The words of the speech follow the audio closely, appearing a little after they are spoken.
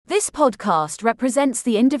This podcast represents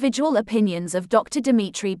the individual opinions of Dr.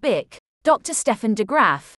 Dmitry Bick, Dr. Stefan de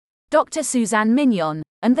Graaf, Dr. Suzanne Mignon,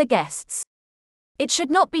 and the guests. It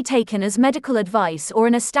should not be taken as medical advice or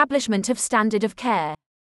an establishment of standard of care.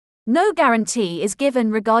 No guarantee is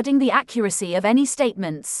given regarding the accuracy of any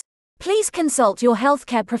statements. Please consult your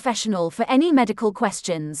healthcare professional for any medical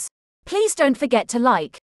questions. Please don't forget to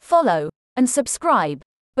like, follow, and subscribe,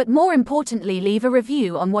 but more importantly, leave a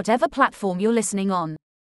review on whatever platform you're listening on.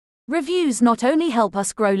 Reviews not only help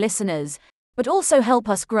us grow listeners, but also help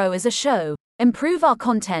us grow as a show, improve our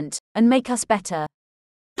content, and make us better.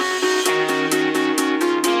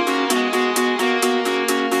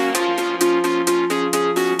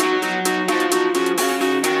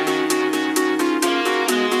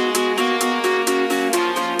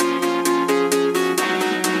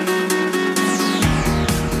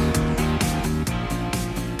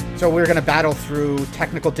 So we're going to battle through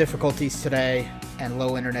technical difficulties today and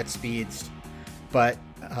low internet speeds, but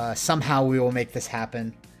somehow we will make this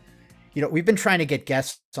happen. You know, we've been trying to get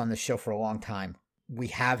guests on the show for a long time. We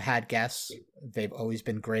have had guests. They've always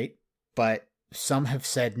been great, but some have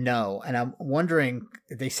said no. And I'm wondering,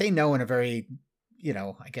 they say no in a very,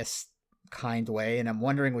 I guess, kind way. And I'm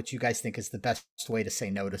wondering what you guys think is the best way to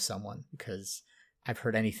say no to someone, because I've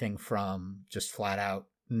heard anything from just flat out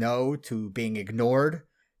no to being ignored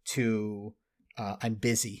to I'm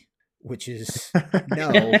busy, which is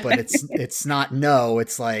no, but it's not no.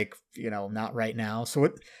 It's like, not right now. So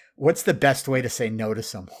what's the best way to say no to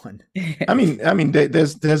someone? I mean, I think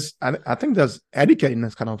there's etiquette in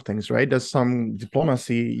this kind of things, right? There's some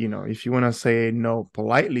diplomacy. If you want to say no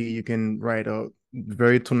politely, you can write a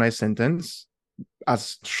very too nice sentence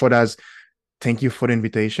as short as "Thank you for the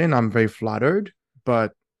invitation. I'm very flattered,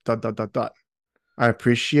 but ... I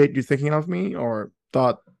appreciate you thinking of me," or ...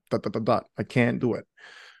 I can't do it.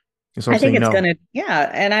 So I think it's going to,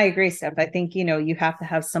 and I agree, Steph. I think, you have to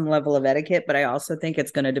have some level of etiquette, but I also think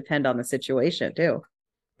it's going to depend on the situation too.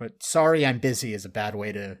 But sorry, I'm busy is a bad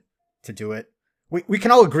way to do it. We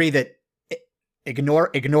can all agree that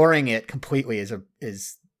ignoring it completely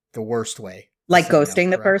is the worst way. Like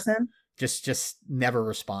ghosting the person? Just never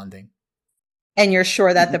responding. And you're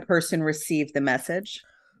sure that the person received the message?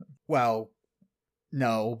 Well,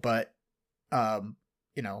 no, but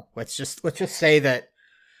let's just say that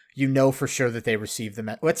for sure that they received the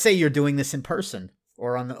message. Let's say you're doing this in person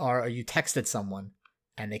or you texted someone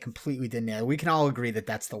and they completely didn't. We can all agree that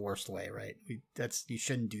that's the worst way, right? You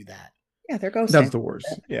shouldn't do that. Yeah, they're ghosting. That's the worst.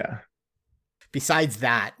 Yeah. Besides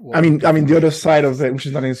that, the other side of it, which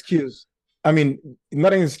is not an excuse.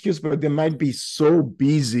 Not an excuse, but they might be so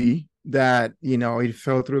busy that it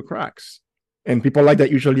fell through the cracks. And people like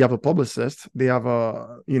that usually have a publicist. They have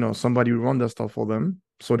somebody who run that stuff for them,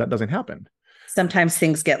 so that doesn't happen. Sometimes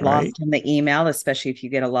things get lost in the email, especially if you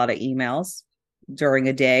get a lot of emails during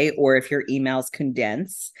a day, or if your emails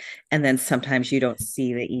condense, and then sometimes you don't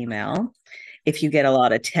see the email. If you get a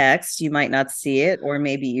lot of text, you might not see it, or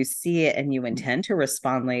maybe you see it and you intend to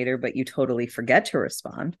respond later, but you totally forget to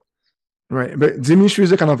respond. Right. But Dmitry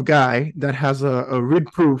is the kind of guy that has a read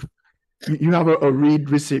proof. You have a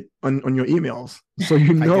read receipt on your emails. So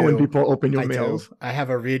when people open your mails. I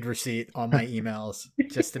have a read receipt on my emails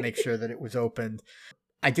just to make sure that it was opened.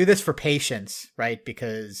 I do this for patients, right?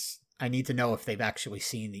 Because I need to know if they've actually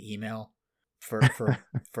seen the email for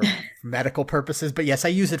medical purposes. But yes, I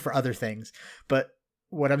use it for other things. But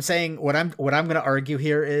what I'm saying, what I'm going to argue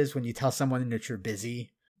here is when you tell someone that you're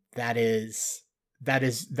busy, that is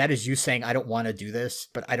you saying, I don't want to do this,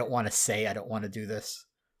 but I don't want to say I don't want to do this.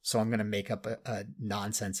 So I'm going to make up a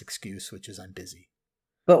nonsense excuse, which is I'm busy.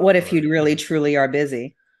 But what if you really, truly are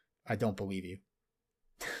busy? I don't believe you.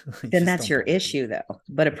 Then that's your issue, though.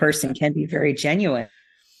 But a person can be very genuine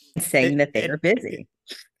in saying that they are busy.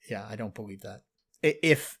 Yeah, I don't believe that.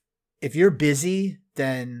 If you're busy,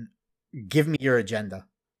 then give me your agenda.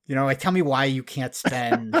 Tell me why you can't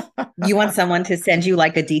spend. You want someone to send you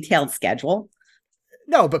like a detailed schedule?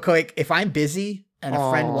 No, but if I'm busy and a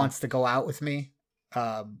friend wants to go out with me,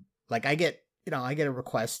 I get a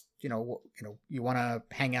request, you want to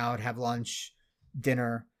hang out, have lunch,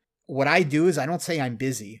 dinner. What I do is I don't say I'm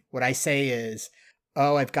busy. What I say is,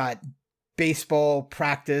 I've got baseball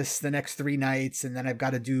practice the next 3 nights, and then I've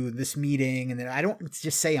got to do this meeting. And then I don't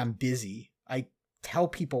just say I'm busy. I tell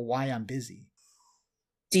people why I'm busy.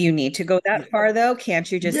 Do you need to go that far though? Can't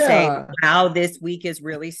you just say, wow, this week is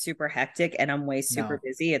really super hectic and I'm way super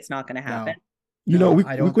busy? It's not going to happen. We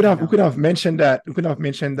could have mentioned that. We could have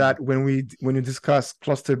mentioned that when you discuss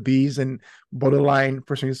cluster Bs and borderline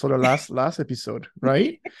personality disorder last episode,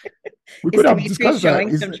 right? We could have discussed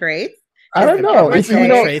showing some traits. I don't know. Am I It's showing you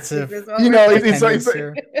know, traits of you know, dependence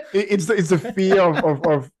here? it's the fear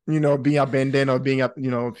of being abandoned or being up,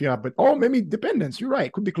 fear. But maybe dependence. You're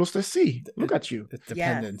right. Could be close to C. Look at you. It's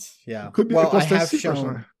dependence. Yeah. Could be Well, I close to have C shown.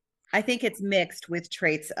 person. I think it's mixed with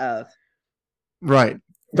traits of. Right.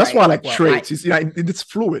 That's Right. why I like Well, traits. It's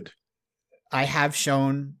fluid. I have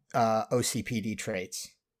shown OCPD traits.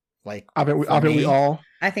 Like, Haven't we all?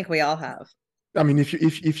 I think we all have. I mean, if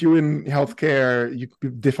you're in healthcare, you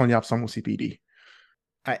definitely have some OCPD.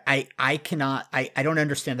 I cannot. I don't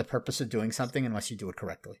understand the purpose of doing something unless you do it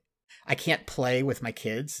correctly. I can't play with my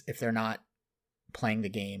kids if they're not playing the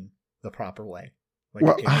game the proper way. Like,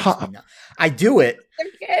 well, I do it,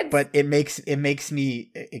 Kids. but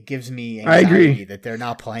it gives me anxiety I agree that they're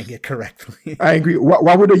not playing it correctly. I agree.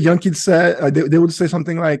 What would a young kid say? They would say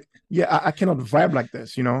something like, "Yeah, I cannot vibe like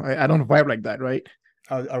this. I don't vibe like that, right?"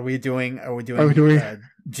 Are we doing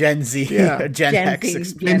Gen Z, yeah. Gen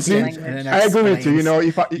X Gen Z? I agree with you.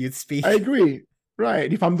 If you'd speak, I agree.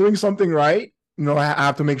 Right. If I'm doing something right, I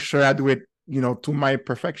have to make sure I do it, to my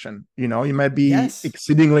perfection. It might be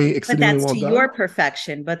exceedingly but that's well to done. your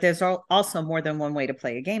perfection. But there's also more than one way to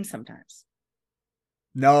play a game sometimes.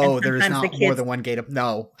 No, there is not more than one game.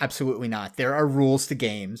 No, absolutely not. There are rules to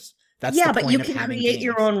games. That's the but point you of can having create games.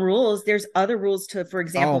 your own rules. There's other rules to, for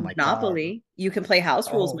example, Monopoly. God. You can play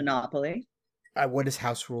house rules Monopoly. What is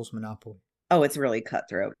house rules Monopoly? Oh, it's really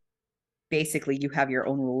cutthroat. Basically, you have your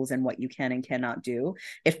own rules and what you can and cannot do.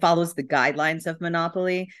 It follows the guidelines of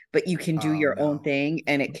Monopoly, but you can do your own thing,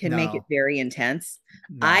 and it can make it very intense.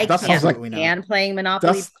 I can't stand playing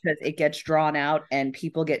Monopoly because it gets drawn out and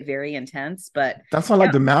people get very intense. But that's not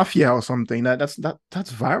like the Mafia or something. That's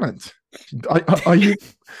violent. Are you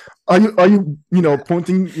pointing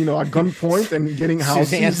at gunpoint and getting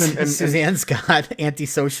houses and Suzanne's got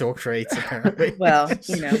antisocial traits apparently. Well,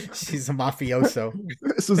 she's a mafioso.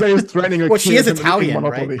 Suzanne is threatening. Well, she is Italian,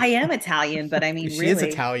 right? I am Italian, but I mean, she really, is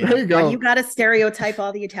Italian. There you go. You got to stereotype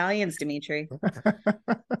all the Italians, Dmitry,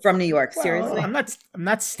 from New York. Seriously, I'm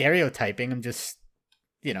not stereotyping. I'm just,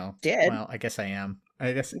 well, I guess I am.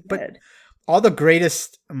 I guess, but. All the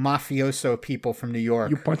greatest mafioso people from New York.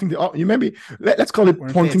 You pointing let's call it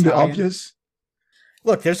pointing the obvious.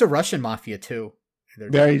 Look, there's a Russian mafia too.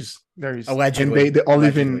 There is allegedly. And they all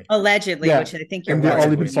live in which I think you're. And they all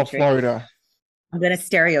live in South Florida. I'm gonna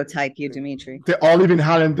stereotype you, Dmitry. They all live in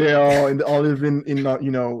Hallandale, and they all live in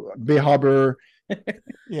Bay Harbor.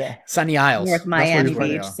 Yeah, Sunny Isles, North Miami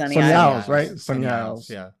Beach, Sunny Isles, right? Sunny Isles,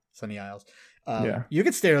 yeah, Sunny Isles. You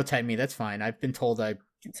can stereotype me. That's fine. I've been told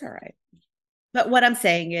It's all right. But what I'm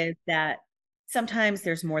saying is that sometimes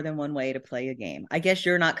there's more than one way to play a game. I guess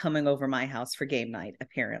you're not coming over my house for game night,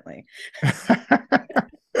 apparently.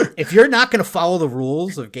 If you're not going to follow the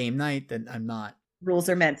rules of game night, then I'm not. Rules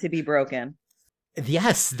are meant to be broken.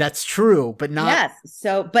 Yes, that's true, but not. Yes,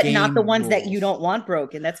 but not the ones that you don't want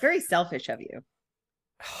broken. That's very selfish of you.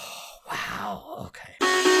 Oh, wow. Okay.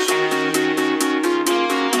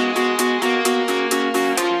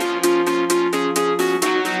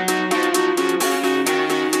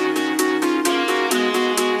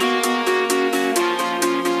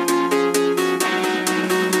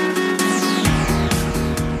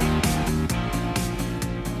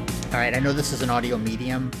 All right, I know this is an audio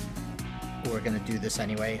medium. We're going to do this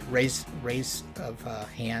anyway. Raise of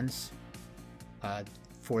hands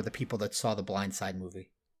for the people that saw the Blind Side movie.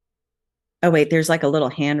 Oh, wait, there's like a little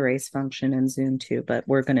hand raise function in Zoom too, but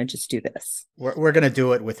we're going to just do this. We're going to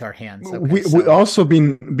do it with our hands. Okay, we also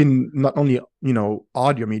been not only,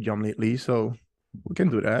 audio medium lately, so we can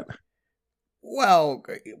do that. Well,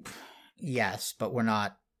 yes, but we're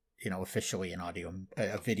not, officially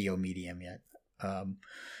a video medium yet.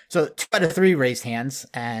 So 2 out of 3 raised hands,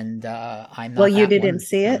 and I'm not. Well, you didn't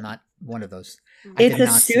see it. I'm not one of those. It's a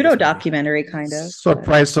pseudo documentary, kind of.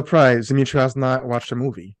 Surprise! Dmitry has not watched the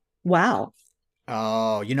movie. Wow.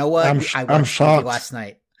 Oh, you know what? I watched shocked. it last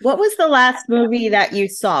night. What was the last movie that you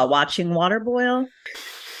saw? Watching Waterboil?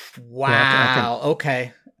 Wow.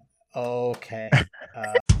 Okay. The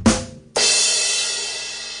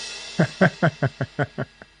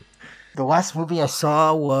last movie I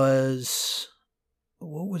saw was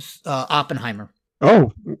Oppenheimer.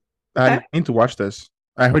 Oh, I need to watch this.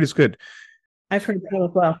 I heard it's good. I've heard so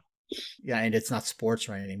as well. Yeah, and it's not sports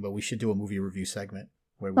or anything, but we should do a movie review segment.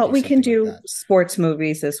 We can do sports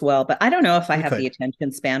movies as well, but I don't know if I have the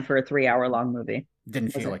attention span for a 3-hour long movie.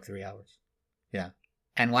 Didn't feel like 3 hours. Yeah.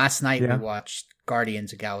 And last night we watched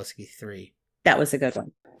Guardians of Galaxy 3. That was a good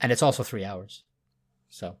one. And it's also 3 hours.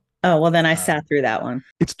 So. Oh, well, then I sat through that one.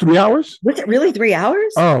 It's 3 hours? Was it really 3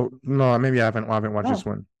 hours? Oh, no, maybe I haven't watched this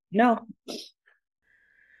one. No.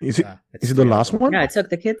 Is it the last one? No, I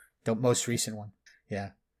took the kids. The most recent one. Yeah.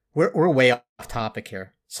 We're way off topic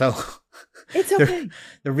here. So it's okay.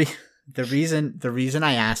 The reason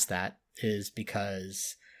I asked that is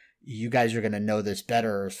because you guys are going to know this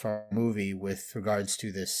better as far as movie with regards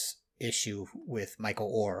to this issue with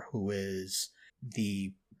Michael Oher, who is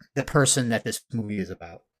the person that this movie is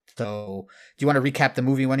about. So do you want to recap the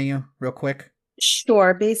movie, one of you, real quick?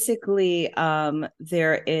 Sure. Basically,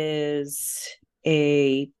 there is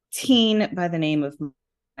a teen by the name of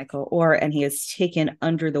Michael Oher, and he is taken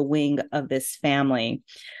under the wing of this family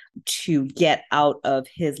to get out of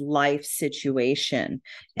his life situation.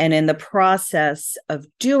 And in the process of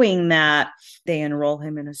doing that, they enroll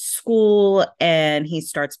him in a school and he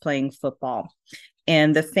starts playing football.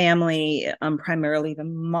 And the family, primarily the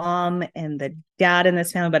mom and the dad in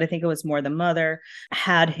this family, but I think it was more the mother,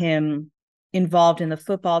 had him involved in the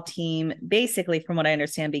football team, basically, from what I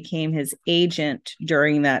understand, became his agent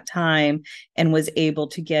during that time and was able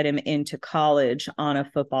to get him into college on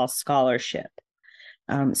a football scholarship.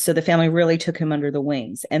 So the family really took him under the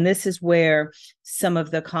wings. And this is where some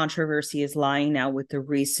of the controversy is lying now with the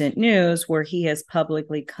recent news, where he has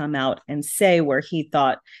publicly come out and say where he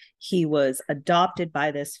thought he was adopted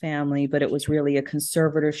by this family, but it was really a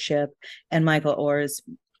conservatorship. And Michael Oher is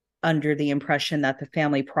under the impression that the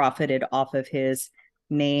family profited off of his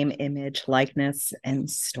name, image, likeness, and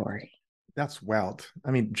story. That's wild.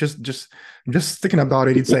 I mean, just thinking about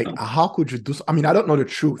it, it's like, how could you do so? I mean, I don't know the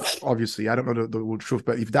truth, obviously. I don't know the whole truth,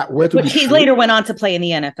 but if that were to be he true, later went on to play in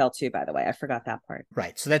the NFL too, by the way. I forgot that part.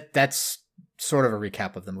 Right. So that's sort of a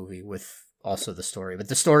recap of the movie with also the story. But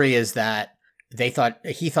the story is that he thought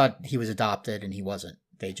he was adopted and he wasn't.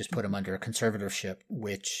 They just put him under a conservatorship,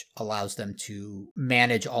 which allows them to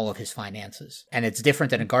manage all of his finances. And it's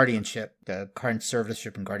different than a guardianship. The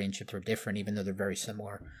conservatorship and guardianship are different, even though they're very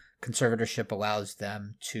similar. Conservatorship allows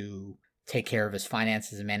them to take care of his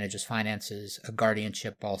finances and manage his finances. A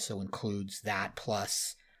guardianship also includes that,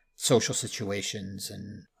 plus social situations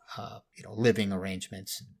and living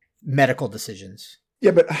arrangements, medical decisions.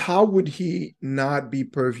 Yeah, but how would he not be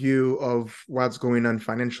purview of what's going on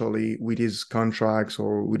financially with his contracts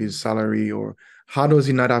or with his salary, or how does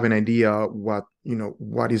he not have an idea what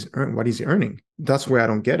is he earning? That's where I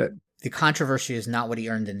don't get it. The controversy is not what he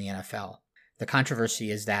earned in the NFL. The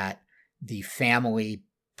controversy is that the family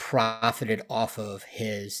profited off of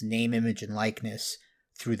his name, image, and likeness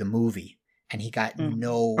through the movie, and he got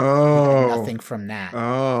nothing from that.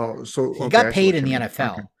 Oh, so he got paid in the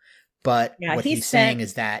NFL. Okay. But what he's saying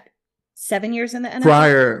is that 7 years in the NFL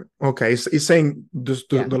prior. Okay, so he's saying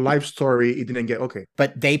the life story he didn't get. Okay,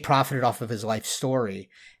 but they profited off of his life story,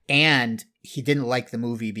 and he didn't like the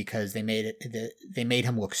movie because they made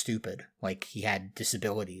him look stupid, like he had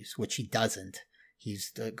disabilities, which he doesn't.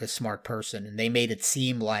 He's a smart person, and they made it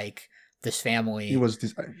seem like this family. He was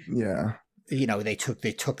they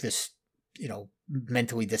took this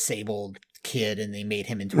mentally disabled kid and they made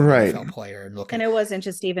him into an NFL player and it wasn't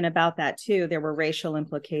just even about that too. There were racial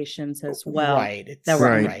implications as well,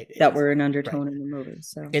 that were an undertone in the movie.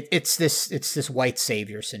 So it's this white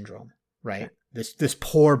savior syndrome, right? This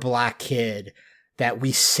poor black kid that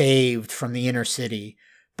we saved from the inner city,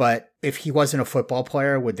 but if he wasn't a football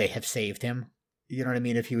player, would they have saved him? You know what I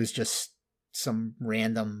mean? If he was just some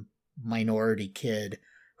random minority kid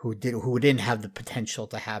who didn't have the potential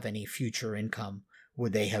to have any future income,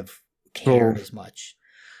 would they have cared as much?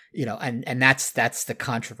 And that's the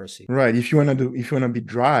controversy. Right. If you want to be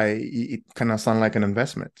dry, it kind of sounds like an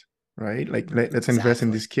investment, right? Like let's invest in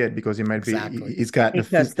this kid because he might be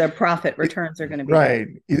because the profit returns are going to be right.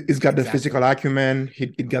 He's got the physical acumen. He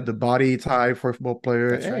got the body type for a football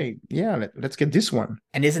player. That's right. Let's get this one.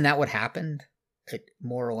 And isn't that what happened?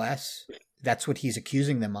 More or less, that's what he's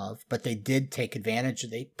accusing them of. But they did take advantage.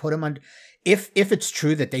 They put him on. If it's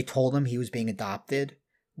true that they told him he was being adopted,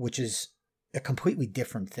 which is a completely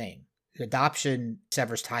different thing. Adoption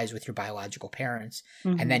severs ties with your biological parents,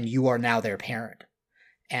 and then you are now their parent.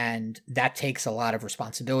 And that takes a lot of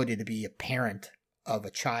responsibility to be a parent of a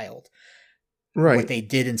child. Right. What they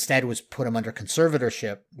did instead was put him under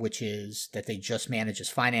conservatorship, which is that they just manage his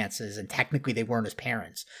finances, and technically they weren't his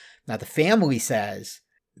parents. Now, the family says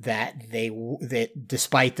that that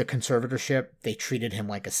despite the conservatorship, they treated him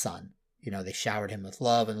like a son. They showered him with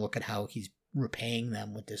love, and look at how he's repaying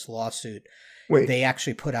them with this lawsuit. Wait. They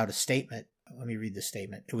actually put out a statement. Let me read the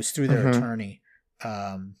statement. It was through their attorney.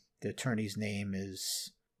 The attorney's name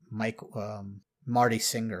is Marty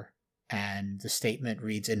Singer, and the statement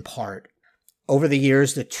reads in part: "Over the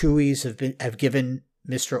years, the Tuohys have given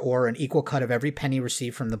Mr. Oher an equal cut of every penny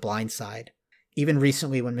received from The Blind Side. Even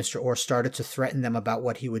recently, when Mr. Oher started to threaten them about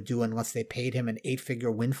what he would do unless they paid him an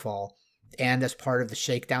 8-figure windfall, and as part of the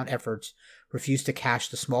shakedown efforts, refused to cash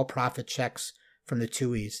the small profit checks from the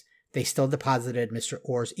Tuohys, they still deposited Mr.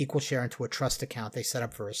 Orr's equal share into a trust account they set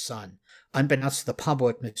up for his son. Unbeknownst to the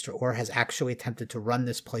public, Mr. Orr has actually attempted to run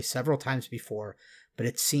this place several times before, but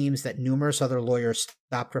it seems that numerous other lawyers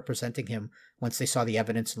stopped representing him once they saw the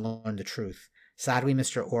evidence and learned the truth. Sadly,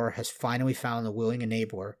 Mr. Orr has finally found a willing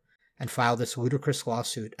enabler and filed this ludicrous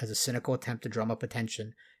lawsuit as a cynical attempt to drum up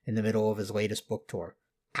attention in the middle of his latest book tour.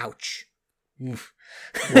 Ouch. Oof.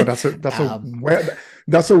 Well, that's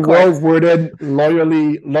a well-worded,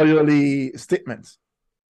 lawyerly statement.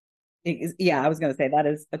 Yeah, I was going to say that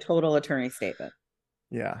is a total attorney statement.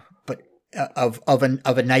 Yeah, but of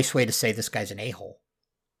a nice way to say this guy's an a-hole.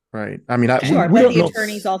 Right. I mean, but the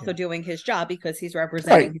attorney's also doing his job because he's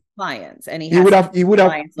representing his clients, and he would have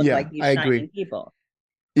clients look like these shining people.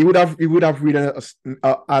 He would have written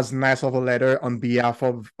as nice of a letter on behalf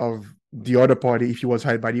of the other party if he was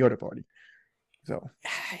hired by the other party. So,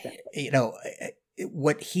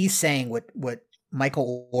 what he's saying, what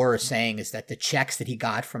Michael Orr is saying is that the checks that he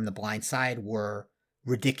got from the Blind Side were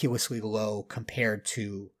ridiculously low compared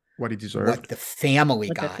to what he deserved, what the family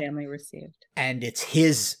got. The family received. And it's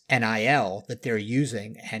his NIL that they're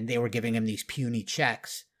using, and they were giving him these puny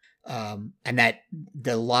checks. And that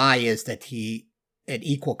the lie is that an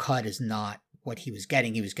equal cut is not what he was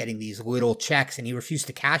getting. He was getting these little checks, and he refused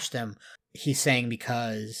to cash them. He's saying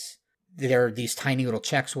because they're these tiny little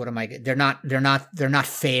checks. What am I? They're not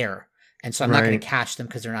fair, and so I'm not going to cash them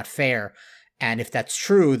because they're not fair. And if that's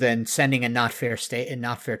true, then sending a not fair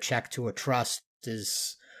check to a trust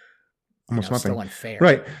is still unfair.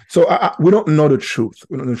 Right. So we don't know the truth.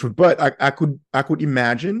 But I could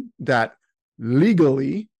imagine that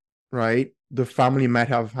legally, right, the family might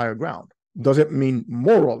have higher ground. Doesn't mean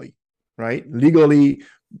morally, right? Legally,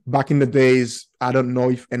 back in the days, I don't know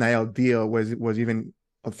if NIL deal was even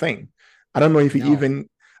a thing. I don't know if he even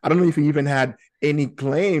had any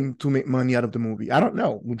claim to make money out of the movie. I don't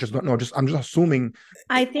know. We just don't know. I'm just assuming.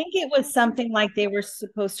 I think it was something like they were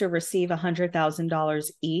supposed to receive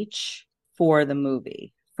 $100,000 each for the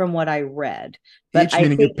movie, from what I read. But each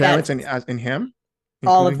meaning your parents and him?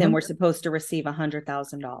 All of them were supposed to receive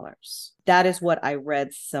 $100,000. That is what I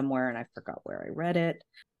read somewhere, and I forgot where I read it.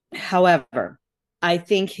 However, I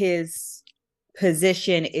think his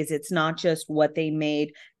position is it's not just what they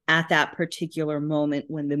made at that particular moment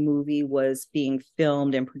when the movie was being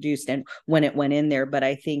filmed and produced and when it went in there, but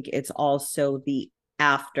I think it's also the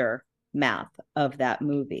aftermath of that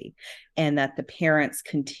movie, and that the parents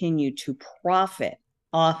continue to profit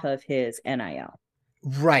off of his NIL.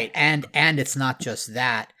 Right. And it's not just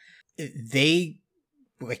that. They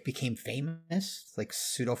became famous, like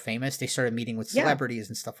pseudo famous. They started meeting with celebrities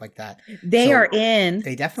and stuff like that. They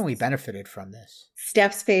definitely benefited from this.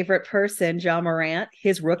 Steph's favorite person, John Morant,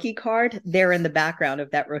 his rookie card, they're in the background of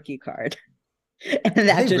that rookie card. And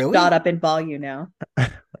that just shot up in volume now. Oh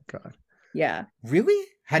my God. Yeah. Really?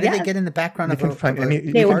 How did they get in the background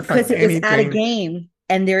because it was at a game,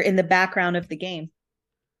 and they're in the background of the game.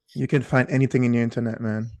 You can find anything in the internet,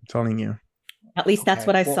 man. I'm telling you. At least that's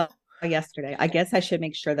what I saw yesterday. I guess I should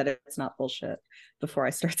make sure that it's not bullshit before I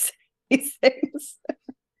start saying these things.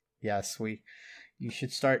 Yes, you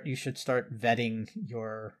should start vetting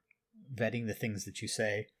the things that you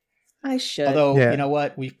say. I should. Although, you know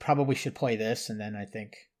what? We probably should play this, and then I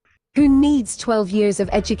think. Who needs 12 years of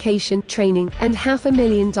education, training, and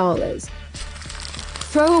 $500,000?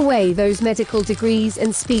 Throw away those medical degrees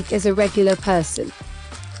and speak as a regular person.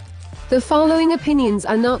 The following opinions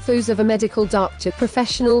are not those of a medical doctor,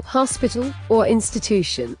 professional, hospital, or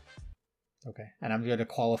institution. Okay, and I'm going to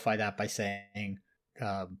qualify that by saying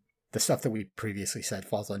the stuff that we previously said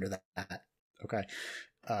falls under that. Okay,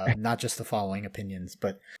 not just the following opinions,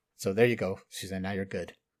 but so there you go, Suzanne. Now you're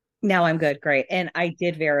good. Now I'm good. Great, and I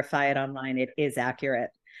did verify it online. It is accurate.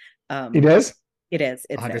 It is. It is.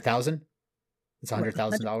 It's 100,000. It's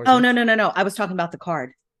 $100,000. Oh no! I was talking about the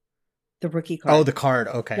card. The rookie card. Oh, the card.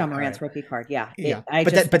 Okay. John Morant's rookie card. Yeah.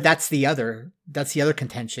 But that's the other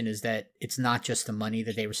contention is that it's not just the money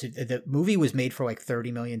that they received. The movie was made for like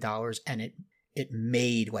 $30 million and it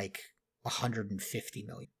made like $150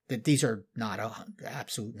 million. These are not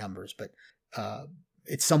absolute numbers, but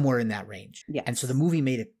it's somewhere in that range. Yes. And so the movie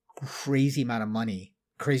made a crazy amount of money,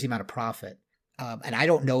 crazy amount of profit. And I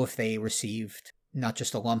don't know if they received not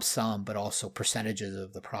just a lump sum, but also percentages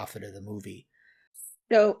of the profit of the movie.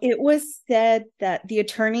 So it was said that the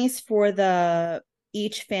attorneys for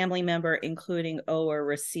each family member, including Ower,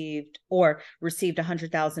 received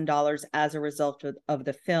 $100,000 as a result of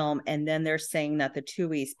the film. And then they're saying that the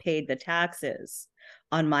Tuohys paid the taxes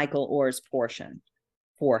on Michael Orr's portion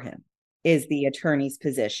for him. is the attorney's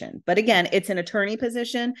position. But again, it's an attorney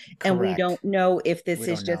position, and we Correct. don't know if this We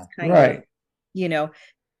is don't just know. kind Right. of, you know,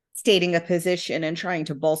 stating a position and trying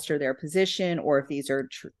to bolster their position, or if these are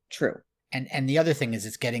true. And the other thing is,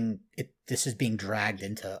 this is being dragged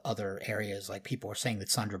into other areas. Like, people are saying that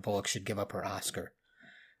Sandra Bullock should give up her Oscar,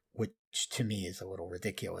 which to me is a little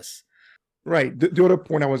ridiculous. Right. The other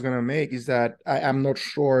point I was going to make is that I'm not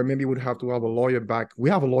sure. Maybe we'd have to have a lawyer back. We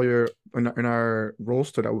have a lawyer in our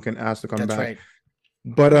roster that we can ask to come That's back. right.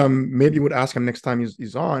 But maybe we'd ask him next time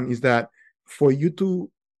he's on, is that for you to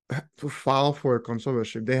file for a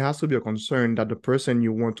conservatorship, there has to be a concern that the person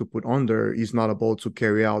you want to put under is not able to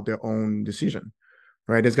carry out their own decision,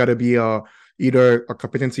 right? There's got to be either a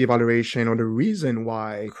competency evaluation or the reason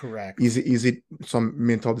why. Correct. Is it some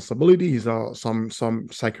mental disability? Is some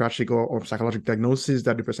psychiatric or psychological diagnosis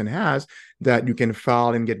that the person has that you can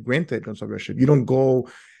file and get granted conservatorship? You don't go,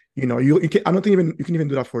 you can, I don't think you can even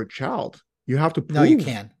do that for a child. You have to prove. No, you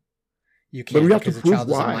can. You can't, but we have to because prove the child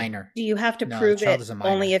is a why. minor. Do you have to No, prove the child it is a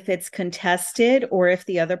minor. only if it's contested, or if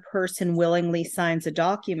the other person willingly signs a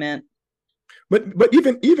document? But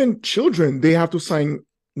even children, they have to sign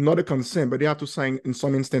not a consent, but they have to sign in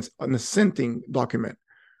some instance an assenting document.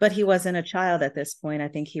 But he wasn't a child at this point. I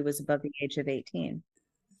think he was above the age of 18.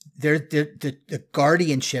 The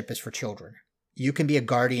guardianship is for children. You can be a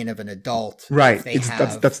guardian of an adult, right? If they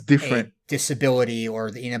have that's different. A disability or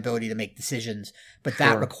the inability to make decisions, but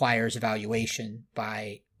that requires evaluation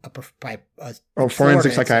by a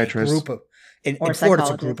forensic psychiatrist. In Florida,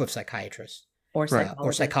 it's a group of psychiatrists or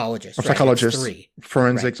psychologists. Or psychologists. Three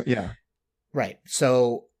forensics. Right. Yeah. Right.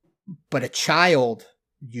 So, but a child,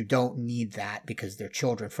 you don't need that because they're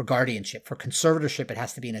children. For guardianship, for conservatorship, it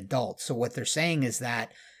has to be an adult. So what they're saying is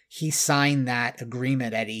that he signed that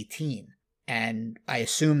agreement at 18. And I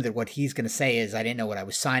assume that what he's going to say is, I didn't know what I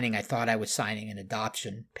was signing. I thought I was signing an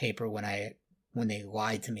adoption paper when they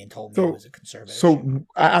lied to me and told me it was a conservatorship. So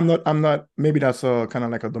I'm not, maybe that's a kind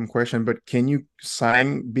of like a dumb question, but can you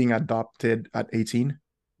sign being adopted at 18?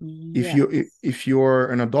 Yes. If you're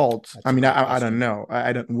an adult, That's I mean, I don't know.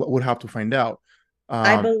 I don't would have to find out.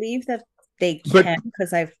 I believe that they can,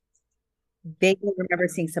 because I've vaguely remember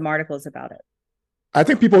seeing some articles about it. I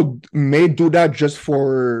think people may do that just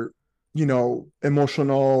for,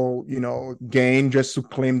 emotional, gain, just to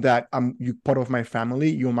claim that you part of my family,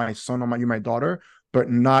 you're my son or you're my daughter, but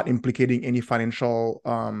not implicating any financial,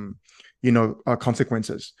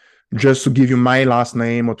 consequences. Just to give you my last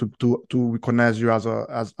name or to recognize you as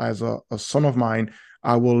a son of mine,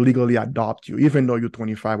 I will legally adopt you, even though you're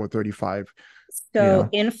 25 or 35. So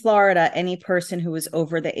in Florida, any person who is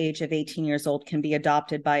over the age of 18 years old can be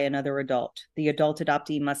adopted by another adult. The adult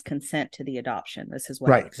adoptee must consent to the adoption. This is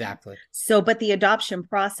what right. Exactly. So, but the adoption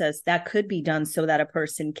process, that could be done so that a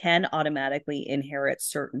person can automatically inherit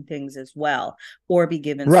certain things as well, or be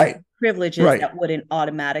given certain privileges that wouldn't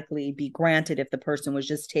automatically be granted if the person was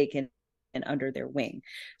just taken and under their wing.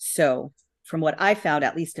 So from what I found,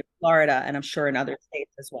 at least in Florida, and I'm sure in other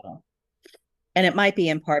states as well. And it might be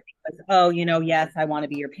in part because, yes, I want to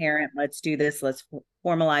be your parent. Let's do this. Let's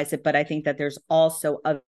formalize it. But I think that there's also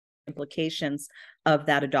other implications of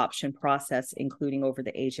that adoption process, including over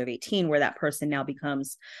the age of 18, where that person now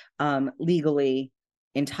becomes legally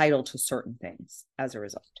entitled to certain things as a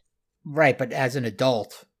result. Right. But as an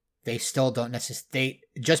adult, they still don't necessarily,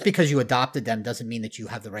 just because you adopted them doesn't mean that you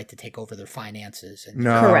have the right to take over their finances. And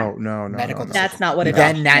No. medical That's not what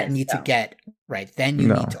then that is, need to get, right. Then you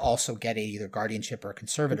need to also get either guardianship or a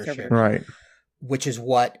conservatorship. Right. Which is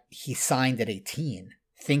what he signed at 18,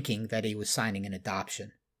 thinking that he was signing an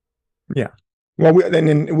adoption. Yeah. Well,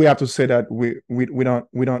 then we have to say that we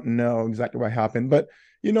don't know exactly what happened, but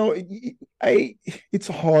it's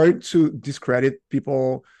hard to discredit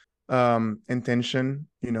people intention.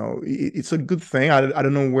 It's a good thing. I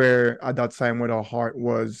don't know where at that time where the heart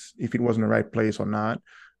was, if it was in the right place or not.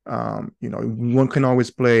 One can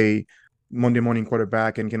always play Monday morning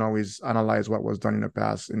quarterback and can always analyze what was done in the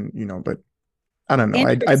past, and but I don't know.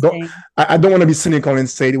 I don't want to be cynical and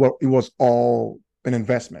say it was all an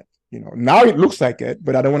investment. Now it looks like it,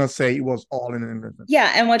 but I don't want to say it was all in an investment.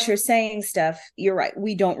 Yeah. And what you're saying, Steph, you're right.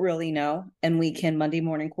 We don't really know. And we can Monday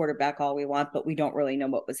morning quarterback all we want, but we don't really know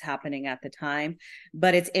what was happening at the time.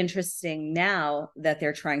 But it's interesting now that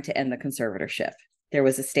they're trying to end the conservatorship. There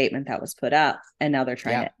was a statement that was put up, and now they're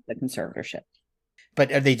trying to end the conservatorship.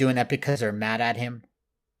 But are they doing that because they're mad at him?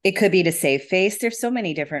 It could be to save face. There's so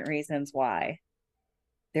many different reasons why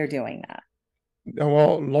they're doing that.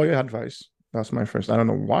 Well, lawyer advice. That's my first. I don't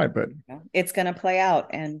know why, but it's going to play out,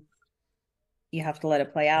 and you have to let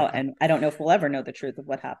it play out. And I don't know if we'll ever know the truth of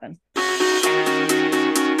what happened.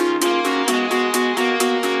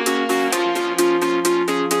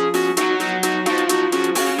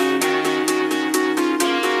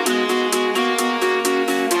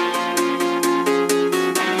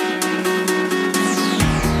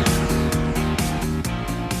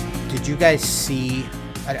 guys see,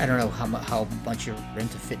 I don't know how much you're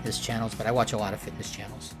into fitness channels, but I watch a lot of fitness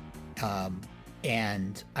channels.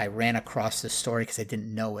 And I ran across this story because I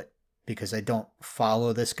didn't know it, because I don't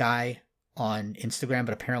follow this guy on Instagram,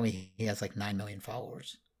 but apparently he has like 9 million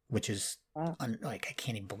followers, which is like, I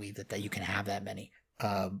can't even believe that you can have that many.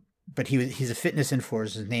 But he's a fitness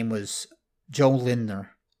influencer. His name was Jo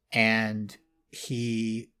Lindner, and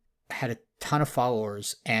he had a ton of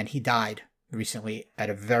followers, and he died recently at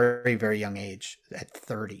a very, very young age, at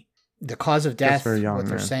 30. The cause of death, that's young, what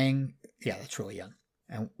they're saying, yeah, that's really young.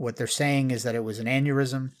 And what they're saying is that it was an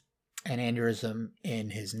aneurysm in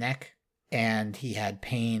his neck, and he had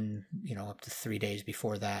pain, up to 3 days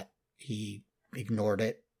before that. He ignored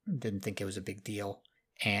it, didn't think it was a big deal,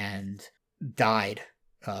 and died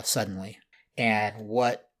suddenly. And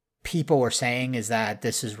what people are saying is that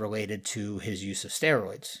this is related to his use of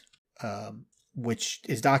steroids, which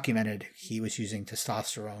is documented. He was using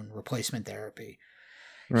testosterone replacement therapy.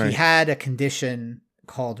 Right. He had a condition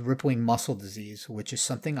called rippling muscle disease, which is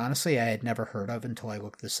something, honestly, I had never heard of until I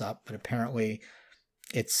looked this up. But apparently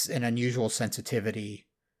it's an unusual sensitivity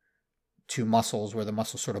to muscles where the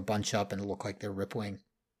muscles sort of bunch up and look like they're rippling.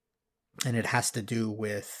 And it has to do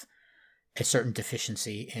with a certain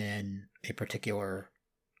deficiency in a particular,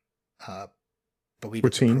 believe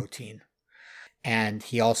it's a protein. And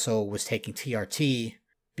he also was taking TRT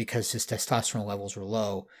because his testosterone levels were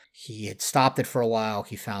low. He had stopped it for a while.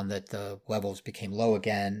 He found that the levels became low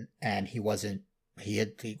again, and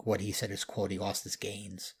what he said is, quote, he lost his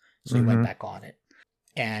gains. So he went back on it.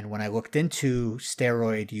 And when I looked into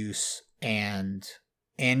steroid use and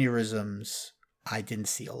aneurysms, I didn't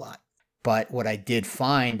see a lot. But what I did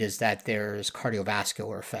find is that there's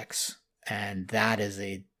cardiovascular effects, and that is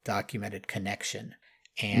a documented connection.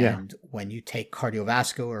 And when you take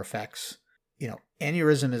cardiovascular effects,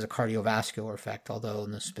 aneurysm is a cardiovascular effect, although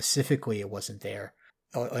specifically it wasn't there,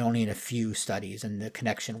 only in a few studies, and the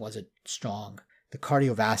connection wasn't strong. The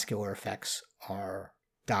cardiovascular effects are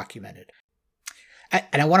documented.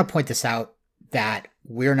 And I want to point this out, that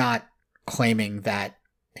we're not claiming that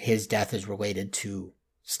his death is related to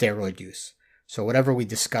steroid use. So whatever we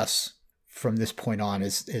discuss from this point on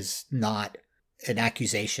is not an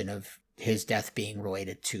accusation of his death being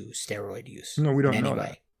related to steroid use. No, we don't know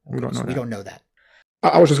that. We don't know that.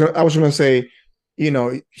 I was just gonna say, you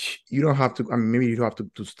don't have to. I mean, maybe you don't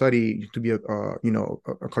have to study to be a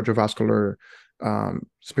cardiovascular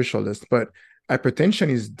specialist, but hypertension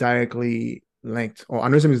is directly linked, or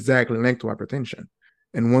aneurysm is directly linked to hypertension.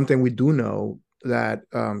 And one thing we do know that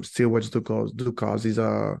steroids do cause is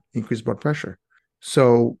increased blood pressure.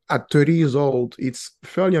 So at 30 years old, it's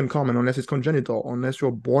fairly uncommon, unless it's congenital, unless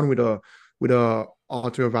you're born with a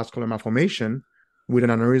arteriovascular malformation, with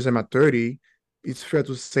an aneurysm at 30, it's fair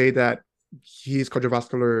to say that his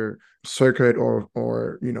cardiovascular circuit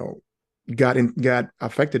or got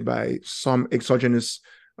affected by some exogenous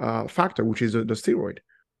factor, which is the steroid.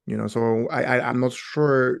 So I'm not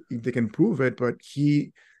sure if they can prove it, but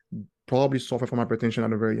he probably suffered from hypertension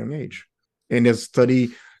at a very young age. And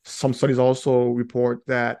some studies also report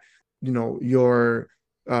that, your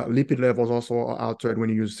lipid levels also are altered when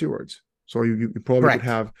you use steroids. So you probably could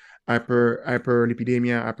have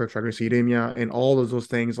hyperlipidemia, hypertriglyceridemia, and all of those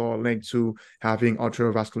things are linked to having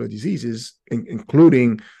arteriovascular diseases,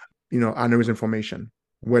 including, aneurysm formation,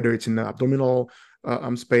 whether it's in the abdominal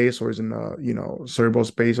space or is in the, cerebral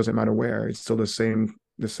space, doesn't matter where, it's still the same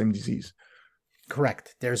disease.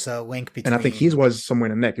 Correct. There's a link between. And I think his was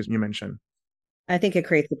somewhere in the neck, as you mentioned. I think it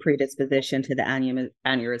creates a predisposition to the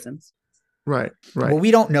aneurysms. Right. Well,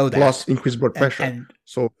 we don't know that. Plus increased blood pressure.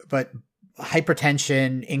 But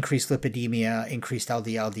hypertension, increased lipidemia, increased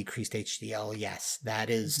LDL, decreased HDL. Yes, that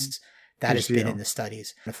has been in the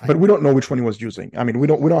studies. But we don't know which one he was using. I mean, we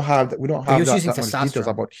don't have that much details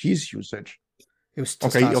about his usage. It was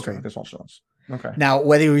testosterone. Okay, testosterone. Okay. Now,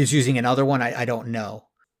 whether he was using another one, I don't know.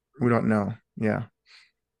 We don't know. Yeah.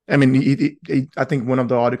 I mean, I think one of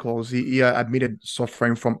the articles, he admitted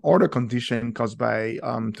suffering from other condition caused by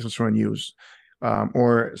testosterone use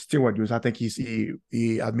or steroid use. I think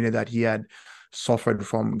he admitted that he had suffered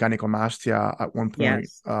from gynecomastia at one point,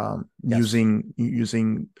 using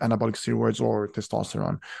anabolic steroids or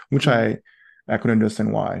testosterone, which I couldn't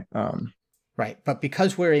understand why. Right. But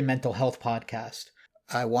because we're a mental health podcast,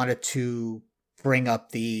 I wanted to bring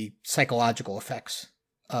up the psychological effects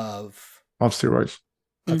of steroids.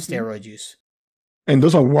 Steroid use. And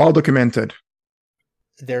those are well documented.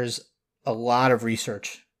 There's a lot of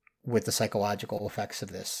research with the psychological effects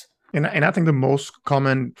of this. And I think the most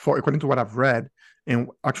common, according to what I've read, and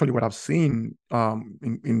actually what I've seen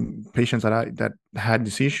in patients that had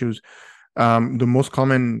these issues, the most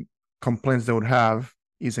common complaints they would have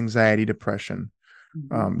is anxiety, depression.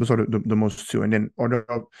 Those are the most two. And then other,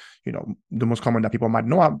 the most common that people might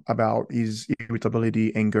know about is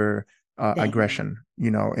irritability, anger, aggression,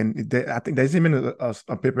 and I think there's even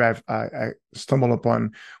a paper I stumbled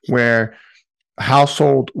upon where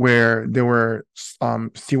household where there were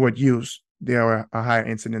steroid use, there were a higher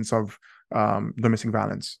incidence of domestic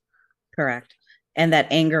violence. Correct. And that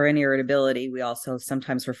anger and irritability, we also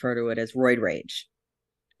sometimes refer to it as roid rage.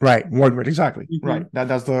 Right. Roid rage, exactly. Right.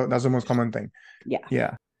 That's the most common thing.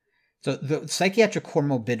 Yeah. So the psychiatric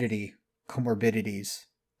comorbidities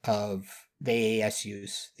of the AAS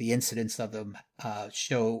use, the incidence of them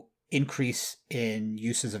show increase in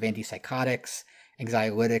uses of antipsychotics,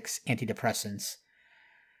 anxiolytics, antidepressants.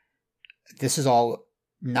 This is all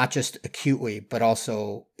not just acutely, but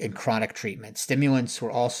also in chronic treatment. Stimulants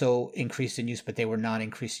were also increased in use, but they were not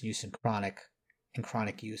increased in use in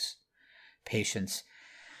chronic use patients.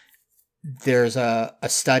 There's a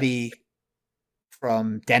study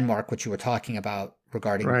from Denmark, which you were talking about,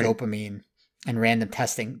 regarding dopamine and random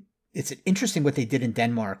testing. It's interesting what they did in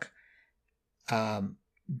Denmark.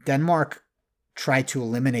 Denmark tried to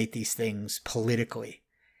eliminate these things politically,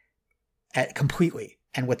 completely.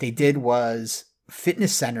 And what they did was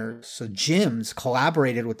fitness centers, so gyms,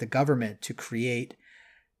 collaborated with the government to create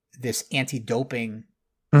this anti-doping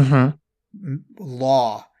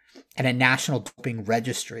law and a national doping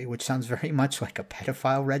registry, which sounds very much like a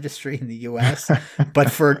pedophile registry in the U.S., but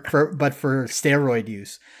for steroid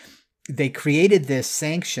use. They created this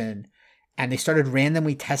sanction, and they started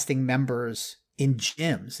randomly testing members in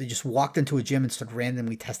gyms. They just walked into a gym and started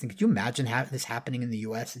randomly testing. Could you imagine this happening in the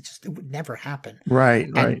U.S.? It would never happen. Right.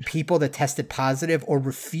 And people that tested positive or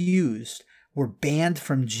refused were banned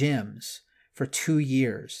from gyms for 2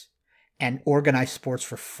 years and organized sports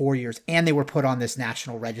for 4 years. And they were put on this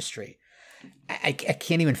national registry. I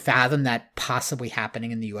can't even fathom that possibly happening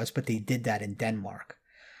in the U.S., but they did that in Denmark.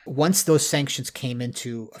 Once those sanctions came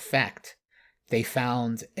into effect, they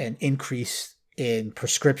found an increase in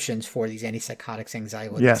prescriptions for these antipsychotics,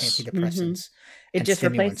 anxiolytics, antidepressants, and just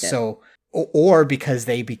stimulants. Replaced it. So, or because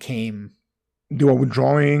they were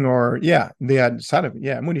withdrawing, or they had side of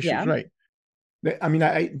mood issues, right? I mean,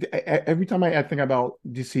 I every time I think about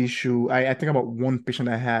this issue, I think about one patient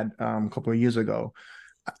I had a couple of years ago.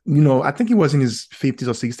 I think he was in his 50s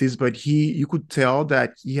or 60s, but you could tell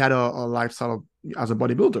that he had a lifestyle as a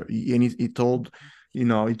bodybuilder. He told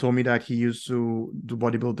me that he used to do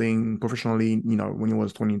bodybuilding professionally, when he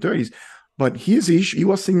was 20 and 30s. But his issue, he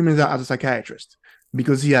was seeing him as a psychiatrist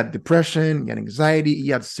because he had depression, he had anxiety, he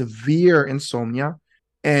had severe insomnia.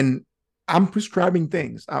 And I'm prescribing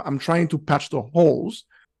things. I'm trying to patch the holes,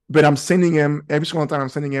 but I'm sending him every single time. I'm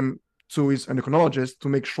sending him to his endocrinologist to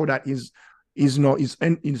make sure that his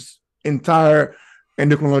entire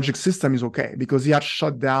endocrinologic system is okay, because he had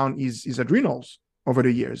shut down his adrenals over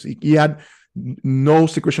the years. He had no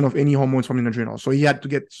secretion of any hormones from the adrenals, so he had to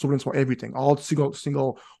get supplements for everything. All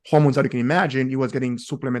single hormones that you can imagine, he was getting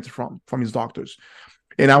supplements from his doctors.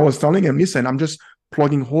 And I was telling him, listen, I'm just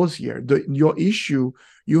plugging holes here. Your issue,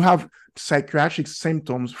 you have psychiatric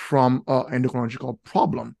symptoms from an endocrinological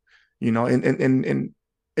problem, and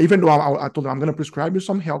even though I told him I'm going to prescribe you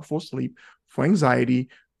some help for sleep, for anxiety,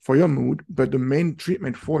 for your mood, but the main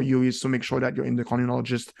treatment for you is to make sure that your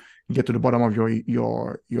endocrinologist get to the bottom of your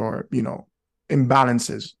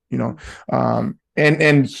imbalances,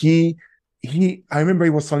 and he I remember he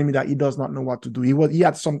was telling me that he does not know what to do. He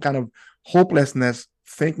had some kind of hopelessness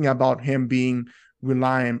thinking about him being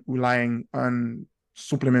relying on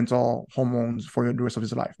supplemental hormones for the rest of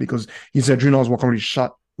his life, because his adrenals were completely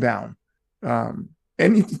shut down.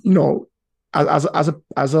 And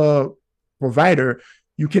as a provider,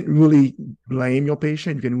 you can't really blame your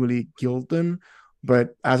patient. You can really guilt them.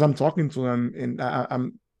 But as I'm talking to them, and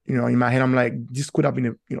I'm in my head, I'm like, this could have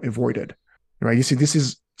been avoided, right? You see, this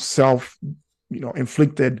is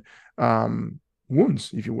inflicted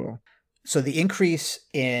wounds, if you will. So the increase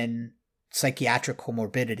in psychiatric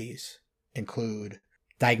comorbidities include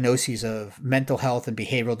diagnoses of mental health and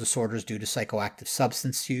behavioral disorders due to psychoactive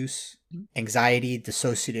substance use, anxiety,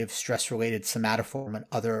 dissociative, stress-related somatoform, and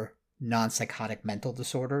other non-psychotic mental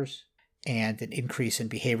disorders, and an increase in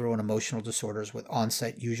behavioral and emotional disorders with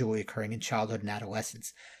onset usually occurring in childhood and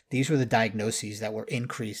adolescence. These were the diagnoses that were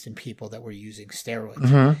increased in people that were using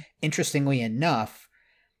steroids. Interestingly enough,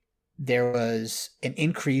 there was an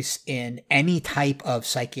increase in any type of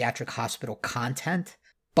psychiatric hospital content,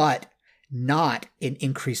 but not in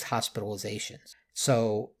increased hospitalizations.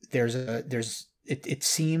 So it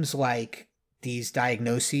seems like these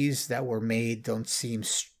diagnoses that were made don't seem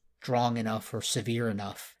strong enough or severe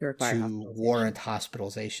enough to warrant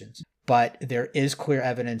hospitalizations. but there is clear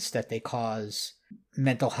evidence that they cause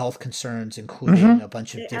mental health concerns, including a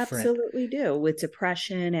bunch of They different. absolutely do, with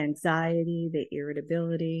depression, anxiety, the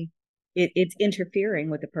irritability. It's interfering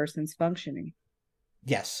with the person's functioning.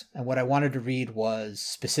 Yes. And what I wanted to read was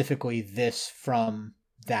specifically this from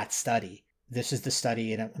that study. This is the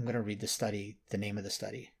study, and I'm going to read the name of the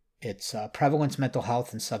study. It's Prevalence, Mental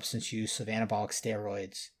Health, and Substance Use of Anabolic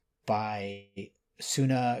Steroids by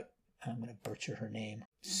Suna, I'm going to butcher her name,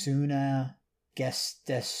 Suna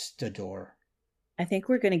Gestestador. I think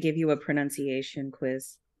we're going to give you a pronunciation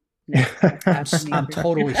quiz. I'm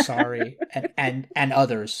totally sorry. And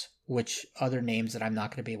others, which other names that I'm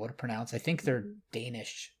not going to be able to pronounce. I think they're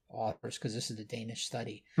Danish authors because this is the Danish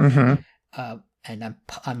study. Mm-hmm. And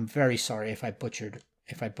I'm very sorry if I butchered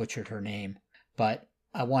her name, but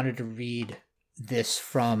I wanted to read this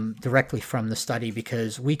directly from the study,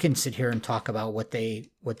 because we can sit here and talk about what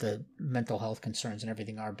the mental health concerns and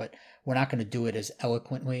everything are, but we're not going to do it as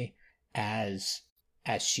eloquently as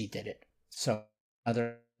she did it. So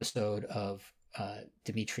another episode of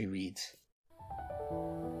Dmitry Reads.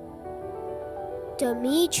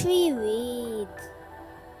 Dmitry Reads.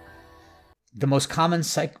 The most common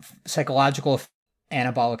psychological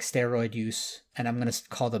anabolic steroid use, and I'm going to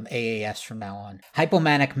call them AAS from now on.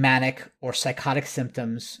 Hypomanic, manic, or psychotic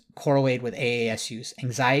symptoms correlate with AAS use.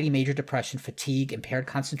 Anxiety, major depression, fatigue, impaired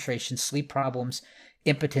concentration, sleep problems,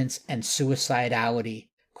 impotence, and suicidality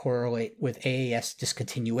correlate with AAS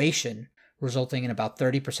discontinuation, resulting in about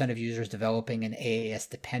 30% of users developing an AAS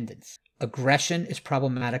dependence. Aggression is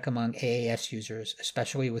problematic among AAS users,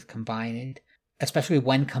 especially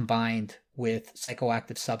when combined with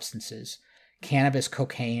psychoactive substances. Cannabis,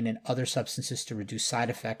 cocaine, and other substances to reduce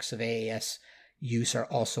side effects of AAS use are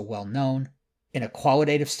also well known. In a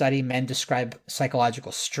qualitative study, men described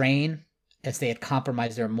psychological strain as they had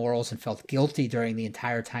compromised their morals and felt guilty during the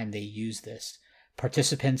entire time they used this.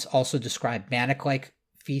 Participants also described manic-like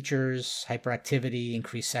features, hyperactivity,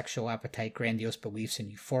 increased sexual appetite, grandiose beliefs,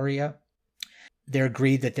 and euphoria. They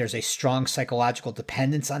agreed that there's a strong psychological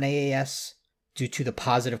dependence on AAS due to the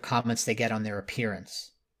positive comments they get on their appearance.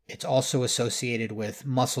 It's also associated with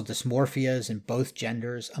muscle dysmorphias in both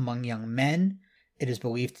genders. Among young men, it is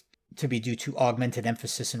believed to be due to augmented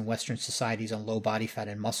emphasis in Western societies on low body fat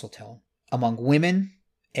and muscle tone. Among women,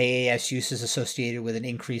 AAS use is associated with an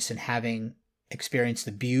increase in having experienced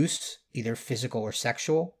abuse, either physical or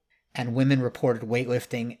sexual, and women reported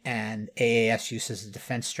weightlifting and AAS use as a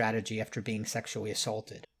defense strategy after being sexually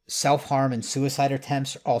assaulted. Self-harm and suicide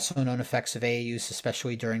attempts are also known effects of AA use,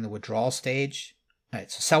 especially during the withdrawal stage. All right,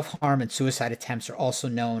 so self-harm and suicide attempts are also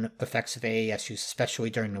known effects of AAS use, especially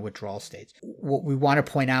during the withdrawal stage. What we want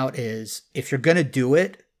to point out is if you're going to do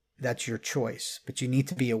it, that's your choice, but you need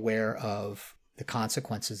to be aware of the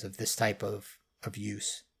consequences of this type of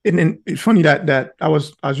use. And it's funny that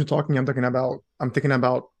as you're talking, I'm thinking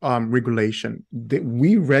about regulation. That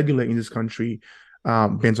we regulate in this country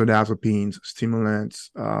benzodiazepines,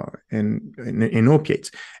 stimulants, and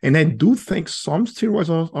opiates. And I do think some steroids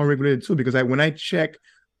are regulated too, because when I check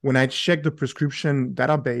the prescription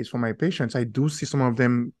database for my patients, I do see some of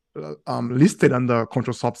them listed on the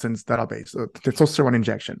controlled substance database, testosterone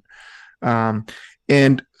injection.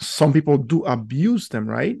 And some people do abuse them,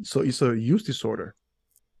 right? So it's a use disorder.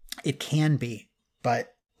 It can be,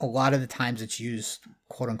 but a lot of the times it's used,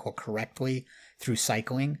 quote unquote, correctly through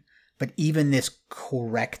cycling. But even this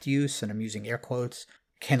correct use, and I'm using air quotes,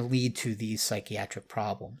 can lead to these psychiatric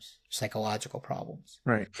problems, psychological problems.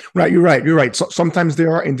 Right. You're right. So sometimes they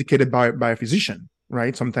are indicated by a physician,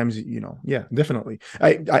 right? Sometimes, yeah, definitely.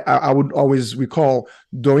 I would always recall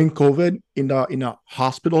during COVID in a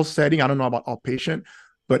hospital setting, I don't know about outpatient,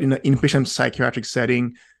 but in an inpatient psychiatric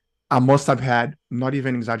setting, I must have had, not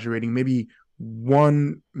even exaggerating, maybe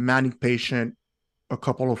one manic patient a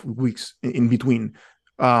couple of weeks in between.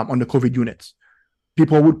 On the COVID units,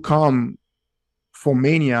 people would come for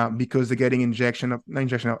mania because they're getting infusion of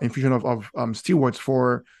steroids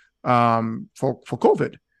for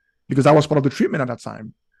COVID, because that was part of the treatment at that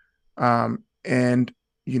time. And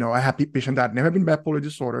I had patients that had never been bipolar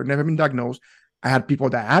disorder, never been diagnosed. I had people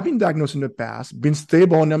that have been diagnosed in the past, been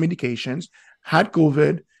stable on their medications, had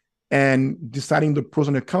COVID, and deciding the pros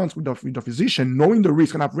and the cons with the physician, knowing the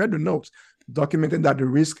risk. And I've read the notes documenting that the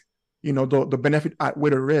risk, the benefit outweigh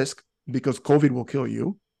the risk, because COVID will kill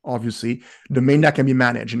you, obviously. The main that can be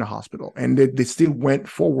managed in the hospital. And they still went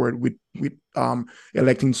forward with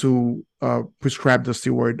electing to prescribe the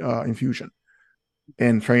steroid infusion.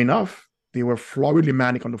 And fair enough, they were floridly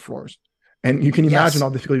manic on the floors. And you can imagine how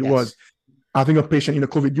difficult it was having a patient in a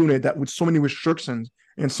COVID unit that with so many restrictions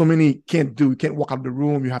and so many can't walk out of the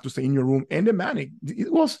room. You have to stay in your room, and they're manic.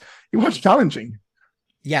 It was challenging.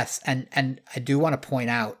 Yes, and I do want to point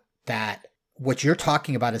out that what you're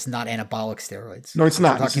talking about is not anabolic steroids. No, it's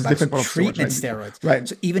not. What you're talking about is treatment steroids, right?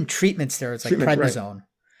 So even treatment steroids like prednisone,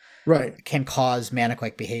 right, can cause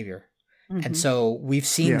manic-like behavior. Mm-hmm. And so we've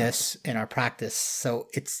seen this in our practice. So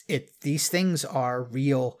these things are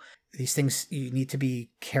real. These things, you need to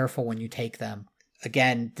be careful when you take them.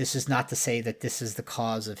 Again, this is not to say that this is the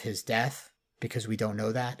cause of his death, because we don't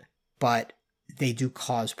know that, but they do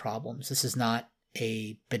cause problems. This is not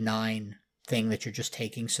a benign thing that you're just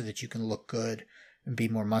taking so that you can look good and be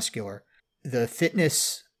more muscular. The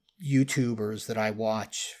fitness YouTubers that I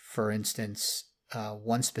watch, for instance,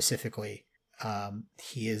 one specifically,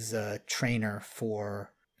 he is a trainer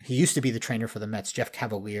he used to be the trainer for the Mets. Jeff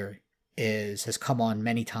Cavaliere has come on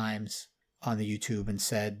many times on the YouTube and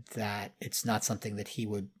said that it's not something that he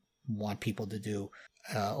would want people to do.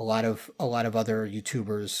 A lot of other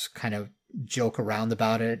YouTubers kind of joke around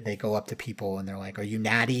about it. They go up to people and they're like, "Are you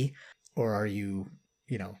natty or are you,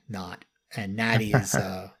 not?" And natty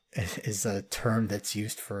is a term that's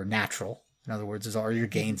used for natural. In other words, are your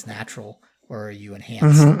gains natural or are you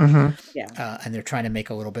enhanced? Yeah. And they're trying to make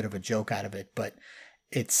a little bit of a joke out of it, but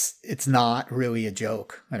it's not really a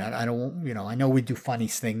joke. And I don't, I know we do funny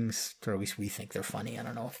things, or at least we think they're funny. I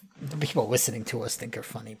don't know if the people listening to us think they're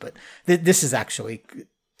funny, but this is actually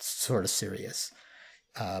sort of serious.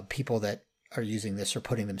 People that are using this are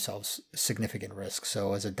putting themselves significant risk.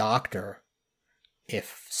 So as a doctor,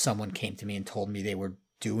 if someone came to me and told me they were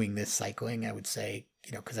doing this cycling, I would say,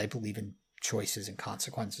 because I believe in choices and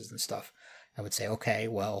consequences and stuff, I would say, okay,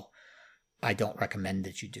 well, I don't recommend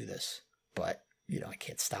that you do this, but I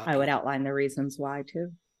can't stop. I would outline the reasons why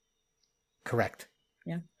too. Correct.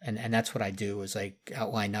 Yeah. And that's what I do, is I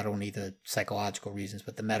outline not only the psychological reasons,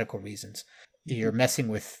 but the medical reasons. You're messing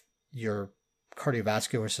with your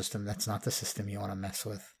cardiovascular system. That's not the system you want to mess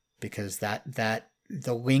with, because that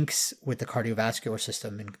the links with the cardiovascular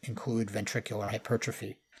system include ventricular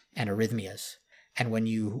hypertrophy and arrhythmias. And when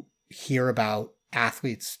you hear about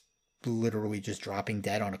athletes literally just dropping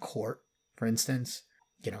dead on a court, for instance,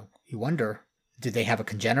 you wonder, did they have a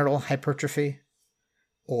congenital hypertrophy,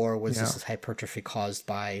 or was this hypertrophy caused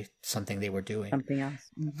by something they were doing? Something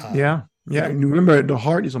else. Yeah. And remember, the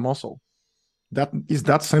heart is a muscle. That is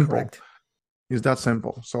that simple. Correct. Is that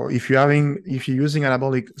simple. So if you're using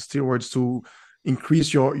anabolic steroids to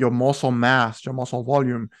increase your muscle mass, your muscle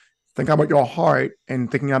volume, think about your heart, and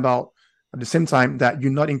thinking about at the same time that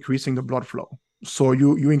you're not increasing the blood flow. So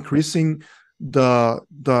you're increasing the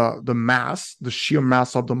mass, the sheer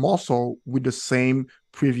mass of the muscle with the same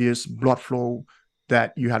previous blood flow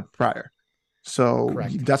that you had prior. So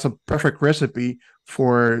that's a perfect recipe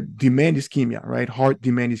for demand ischemia, right? Heart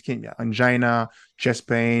demand ischemia, angina, chest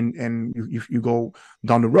pain, and if you go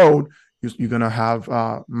down the road, you're gonna have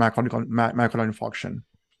myocardial infarction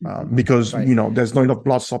because there's not enough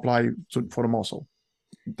blood supply for the muscle.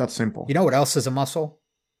 That's simple. You know what else is a muscle?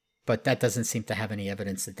 But that doesn't seem to have any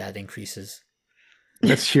evidence that increases.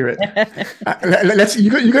 Let's hear it.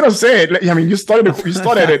 You're gonna say it. I mean, you started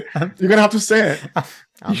it. You're gonna have to say it.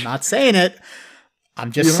 I'm not saying it.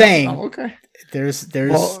 I'm just saying. Okay. There's.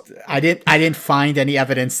 I didn't find any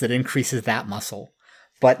evidence that increases that muscle,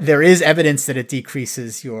 but there is evidence that it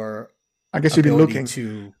decreases your. I guess you've been looking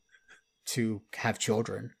to have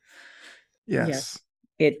children. Yes.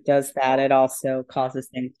 It does that. It also causes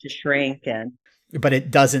things to shrink, but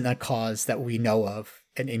it doesn't cause that we know of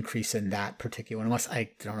an increase in that particular, unless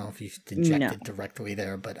I don't know if you injected directly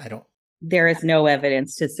there, but I don't. There is no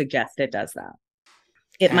evidence to suggest it does that.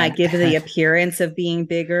 It might give the appearance of being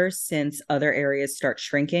bigger since other areas start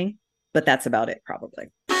shrinking, but that's about it probably.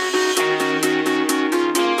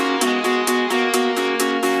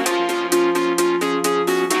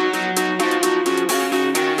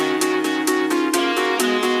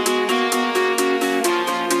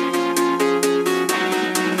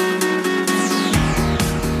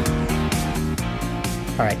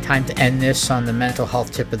 All right, time to end this on the mental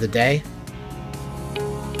health tip of the day.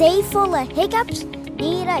 Day full of hiccups?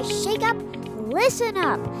 Need a shake-up? Listen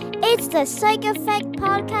up. It's the Psych Effect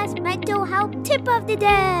Podcast Mental Health Tip of the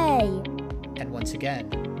Day. And once again,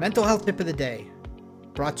 mental health tip of the day,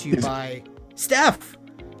 brought to you by Steph.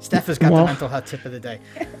 Steph has got the mental health tip of the day.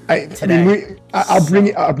 I'll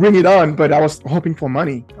bring it on, but I was hoping for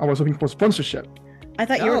money. I was hoping for sponsorship. I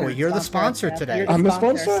thought you're the sponsor today. I'm the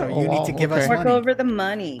sponsor. So you need to give us money. Fork over the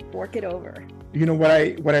money. Fork it over. You know what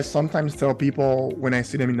I sometimes tell people when I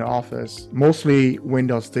see them in the office, mostly when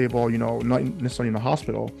they're stable, not necessarily in the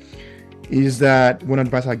hospital, is that one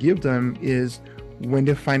advice I give them is when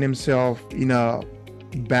they find themselves in a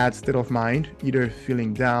bad state of mind, either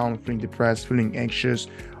feeling down, feeling depressed, feeling anxious,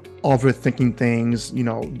 overthinking things,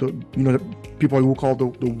 the people who call the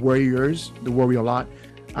warriors, they worry a lot,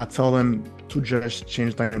 I tell them to just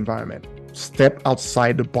change their environment. Step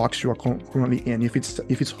outside the box you are currently in. If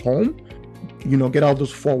it's home, get out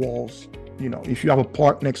those four walls. If you have a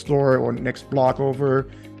park next door or next block over,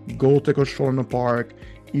 go take a stroll in the park.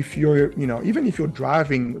 If you're, even if you're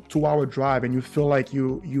driving a 2-hour drive and you feel like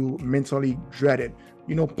you mentally dread it,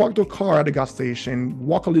 park the car at the gas station,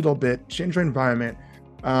 walk a little bit, change your environment.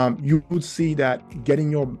 You would see that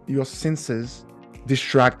getting your senses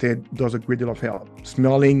distracted does a great deal of help.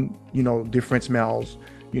 Smelling, different smells.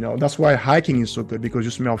 That's why hiking is so good, because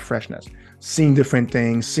you smell freshness. Seeing different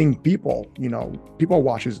things, seeing people, people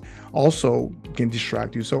watches also can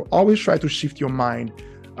distract you. So always try to shift your mind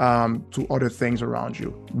to other things around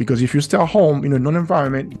you, because if you stay at home in a known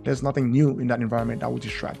environment, there's nothing new in that environment that will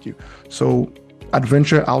distract you. So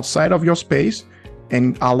adventure outside of your space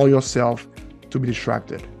and allow yourself to be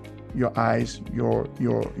distracted. Your eyes,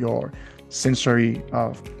 your sensory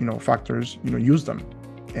factors, use them,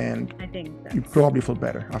 and I think you probably feel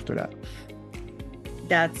better after that.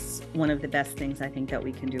 That's one of the best things I think that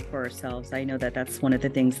we can do for ourselves. I know that that's one of the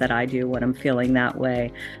things that I do when I'm feeling that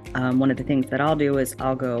way. One of the things that I'll do is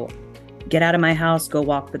I'll go get out of my house, go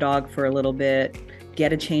walk the dog for a little bit,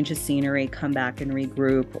 get a change of scenery, come back and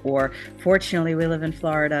regroup. Or fortunately, we live in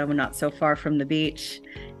Florida. We're not so far from the beach.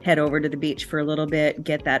 Head over to the beach for a little bit,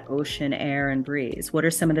 get that ocean air and breeze. What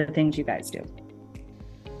are some of the things you guys do?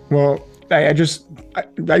 Well, I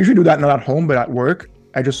usually do that not at home, but at work.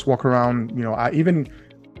 I just walk around, I even,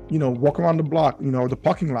 walk around the block, the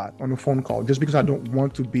parking lot on a phone call, just because I don't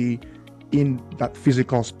want to be in that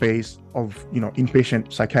physical space of,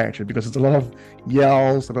 inpatient psychiatry, because it's a lot of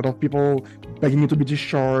yells, a lot of people begging you to be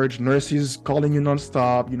discharged, nurses calling you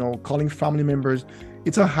nonstop, calling family members.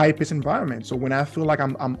 It's a high-paced environment. So when I feel like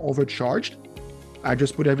I'm overcharged, I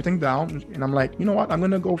just put everything down and I'm like, you know what, I'm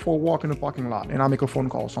going to go for a walk in the parking lot and I'll make a phone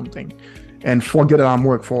call or something and forget that I'm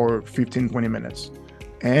work for 15, 20 minutes.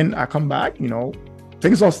 And I come back,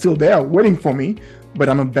 things are still there waiting for me, but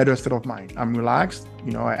I'm a better state of mind. I'm relaxed.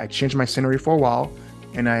 I change my scenery for a while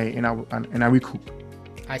and I recoup.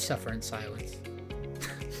 I suffer in silence.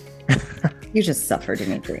 You just suffer,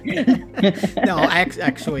 Dmitry. No, I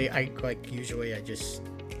usually I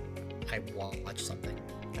watch something.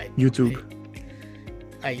 YouTube.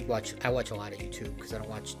 I watch a lot of YouTube because I don't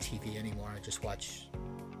watch TV anymore. I just watch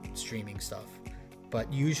streaming stuff.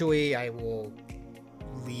 But usually I will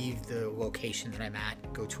leave the location that I'm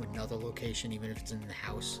at, go to another location, even if it's in the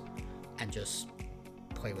house, and just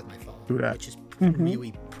play with my phone. Do that. Which is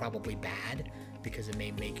really probably bad, because it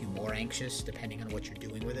may make you more anxious depending on what you're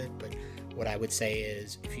doing with it. But what I would say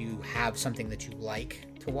is, if you have something that you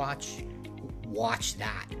like to watch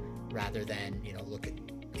that rather than, look at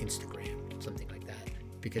Instagram, something like that,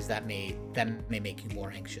 because that may make you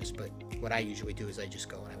more anxious. But what I usually do is I just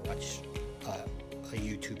go and I watch a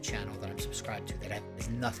YouTube channel that I'm subscribed to that has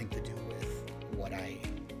nothing to do with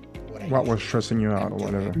what was stressing you out or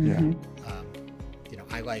whatever. Mm-hmm. Yeah.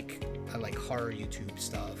 I like horror YouTube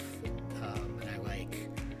stuff, and I like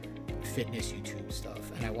fitness YouTube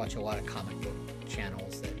stuff, and I watch a lot of comic book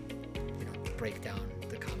channels that break down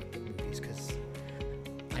the comic book movies, because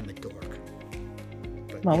I'm a dork.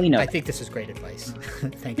 But well, we know. I think this is great advice.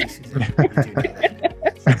 Thank you, Suzanne. You do know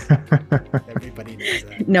that. Everybody knows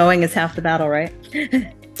that. Knowing is half the battle, right?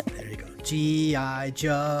 There you go. G.I.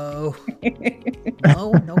 Joe.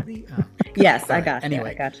 No, nobody. Oh. Yes, I Right. got you.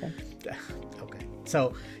 Anyway. I gotcha. Okay.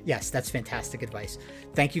 So, yes, that's fantastic advice.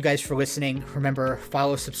 Thank you guys for listening. Remember,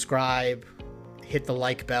 follow, subscribe, hit the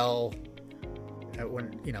like bell.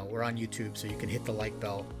 When we're on YouTube, so you can hit the like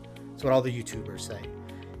bell. That's what all the YouTubers say.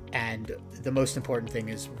 And the most important thing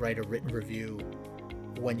is write a written review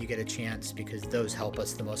when you get a chance, because those help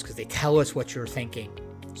us the most, because they tell us what you're thinking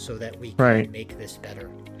so that we can make this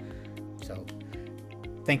better. So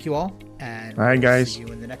thank you all, and all right, guys, see you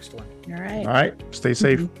in the next one. All right. All right. Stay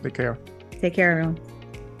safe. Take care. Take care, everyone.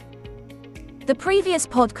 The previous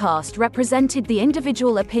podcast represented the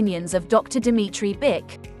individual opinions of Dr. Dmitry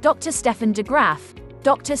Bick, Dr. Stefan de Graaf,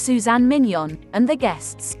 Dr. Suzanne Mignon, and the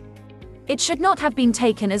guests. It should not have been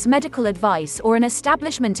taken as medical advice or an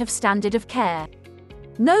establishment of standard of care.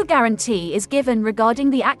 No guarantee is given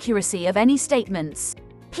regarding the accuracy of any statements.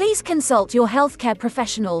 Please consult your healthcare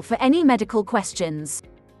professional for any medical questions.